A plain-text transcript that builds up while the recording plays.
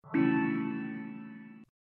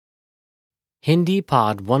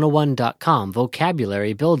HindiPod101.com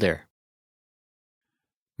Vocabulary Builder.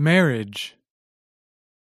 Marriage.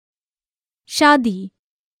 शादी.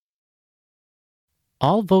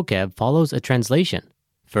 All vocab follows a translation.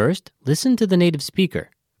 First, listen to the native speaker.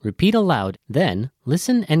 Repeat aloud, then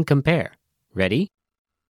listen and compare. Ready?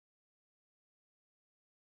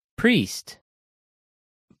 Priest,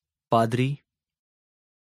 Padri,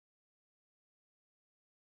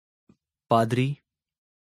 Padri,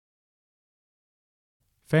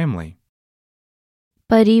 Family.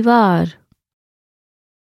 परिवार.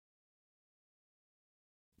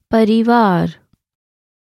 परिवार.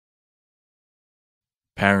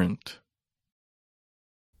 Parent.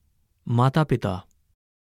 Mata Pita,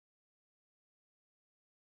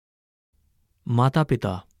 Mata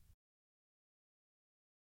Pita,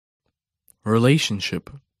 Relationship.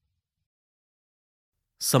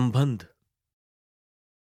 Sambandh,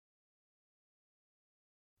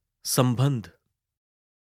 Sambandh,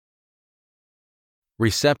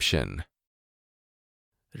 Reception.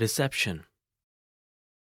 Reception,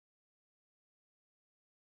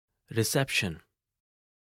 Reception,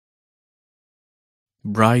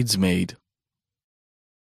 Bridesmaid.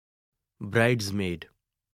 Bridesmaid,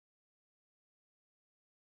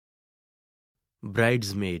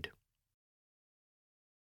 Bridesmaid,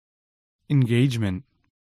 Engagement.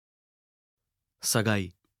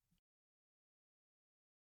 Sagai,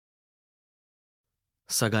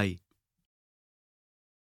 Sagai,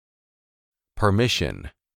 Permission.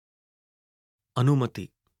 Anumati,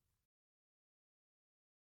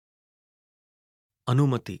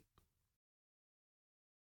 Anumati,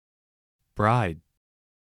 Bride.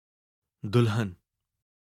 Dulhan,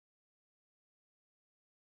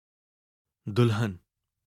 Dulhan,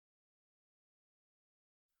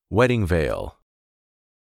 Wedding veil.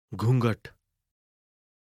 Ghungat,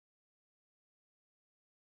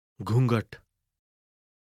 Ghungat,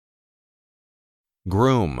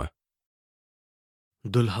 Groom.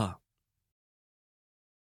 Dulha,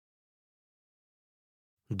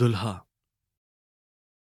 Dulha,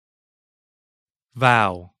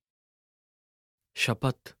 Vow.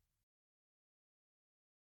 Shapat,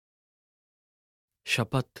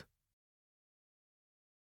 Shapat,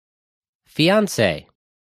 fiancé,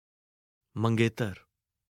 Mangetar,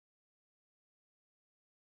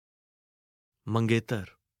 Mangetar,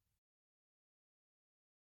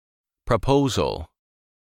 Proposal.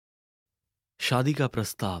 शादी का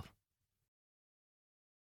प्रस्ताव,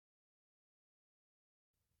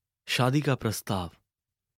 शादी का प्रस्ताव,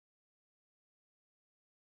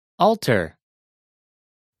 altar,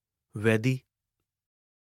 Vaidi,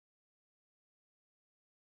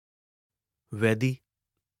 Vaidi.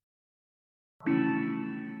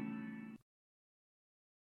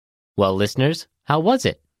 Well, listeners, how was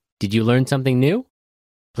it? Did you learn something new?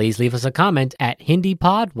 Please leave us a comment at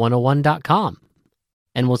HindiPod101.com.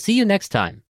 And we'll see you next time.